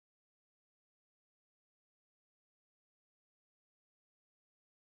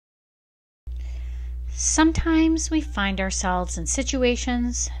Sometimes we find ourselves in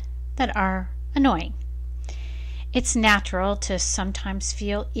situations that are annoying. It's natural to sometimes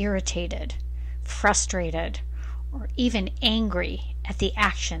feel irritated, frustrated, or even angry at the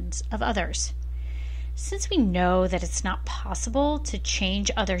actions of others. Since we know that it's not possible to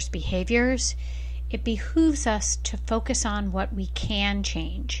change others' behaviors, it behooves us to focus on what we can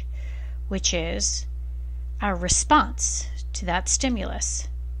change, which is our response to that stimulus.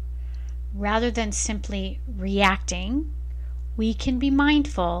 Rather than simply reacting, we can be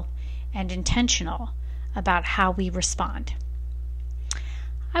mindful and intentional about how we respond.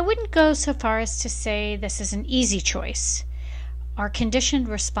 I wouldn't go so far as to say this is an easy choice. Our conditioned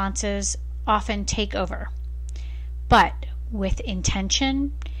responses often take over. But with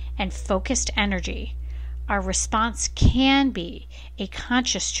intention and focused energy, our response can be a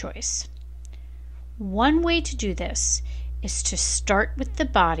conscious choice. One way to do this is to start with the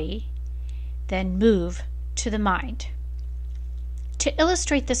body, then move to the mind. To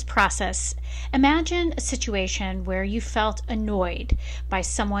illustrate this process, imagine a situation where you felt annoyed by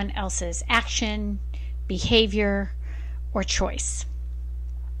someone else's action, behavior, or choice.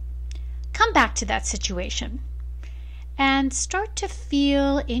 Come back to that situation and start to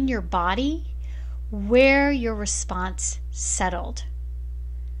feel in your body where your response settled.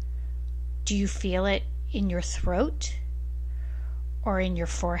 Do you feel it in your throat or in your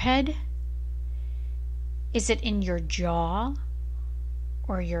forehead? Is it in your jaw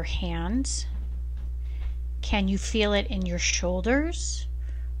or your hands? Can you feel it in your shoulders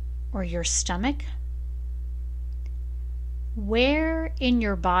or your stomach? Where in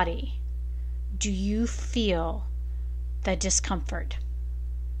your body do you feel the discomfort?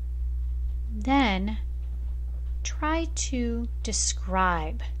 Then try to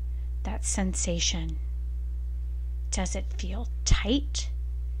describe that sensation. Does it feel tight,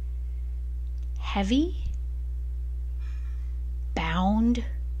 heavy, bound,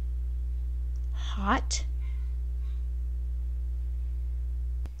 hot?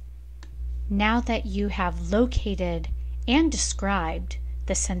 Now that you have located and described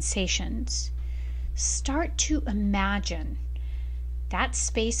the sensations, start to imagine that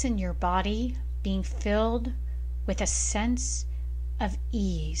space in your body being filled with a sense of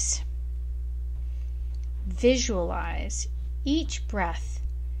ease. Visualize each breath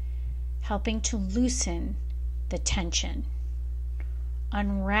helping to loosen the tension,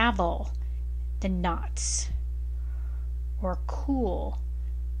 unravel the knots, or cool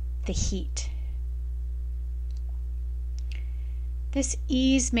the heat. This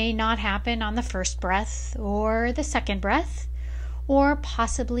ease may not happen on the first breath or the second breath, or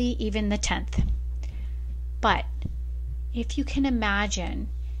possibly even the 10th. But if you can imagine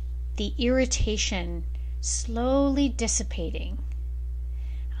the irritation slowly dissipating,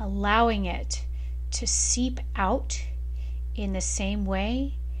 allowing it to seep out in the same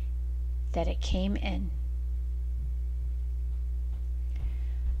way that it came in.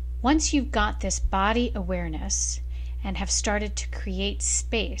 Once you've got this body awareness and have started to create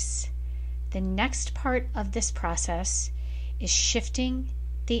space, the next part of this process is shifting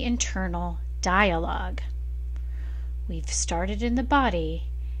the internal dialogue. We've started in the body,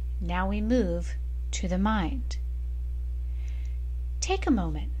 now we move to the mind. Take a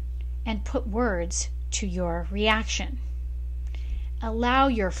moment and put words to your reaction. Allow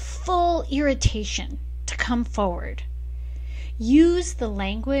your full irritation to come forward. Use the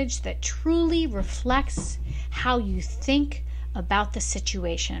language that truly reflects how you think about the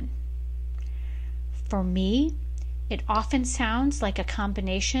situation. For me, it often sounds like a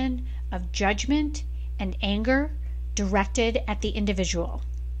combination of judgment and anger directed at the individual.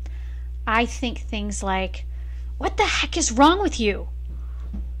 I think things like, "What the heck is wrong with you?"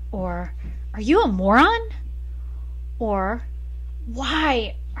 Or, "Are you a moron?" Or,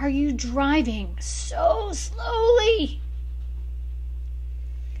 "Why are you driving so slowly?"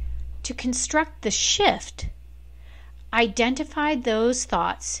 To construct the shift, identify those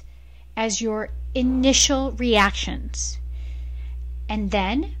thoughts as your initial reactions, and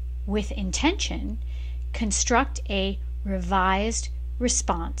then, with intention, construct a revised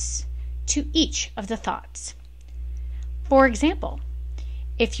response to each of the thoughts. For example,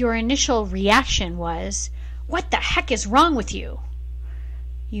 if your initial reaction was, "What the heck is wrong with you?"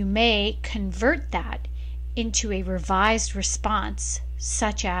 you may convert that into a revised response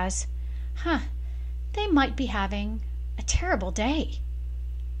such as, "They might be having a terrible day."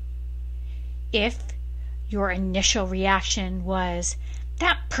 If your initial reaction was,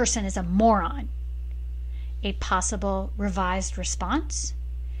 "That person is a moron," a possible revised response,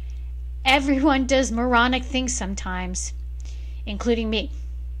 "Everyone does moronic things sometimes, including me."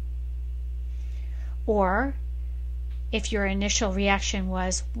 Or if your initial reaction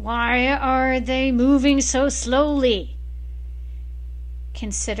was, "Why are they moving so slowly?"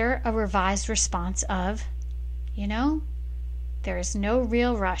 Consider a revised response of, there is no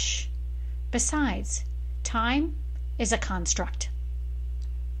real rush. Besides, time is a construct.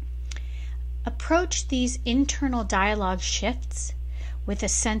 Approach these internal dialogue shifts with a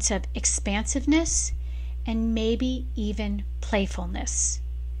sense of expansiveness and maybe even playfulness.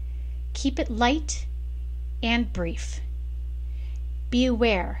 Keep it light and brief. Be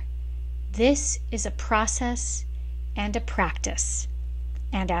aware, this is a process and a practice,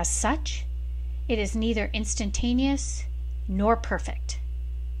 and as such, it is neither instantaneous nor perfect.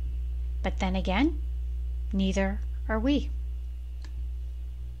 But then again, neither are we.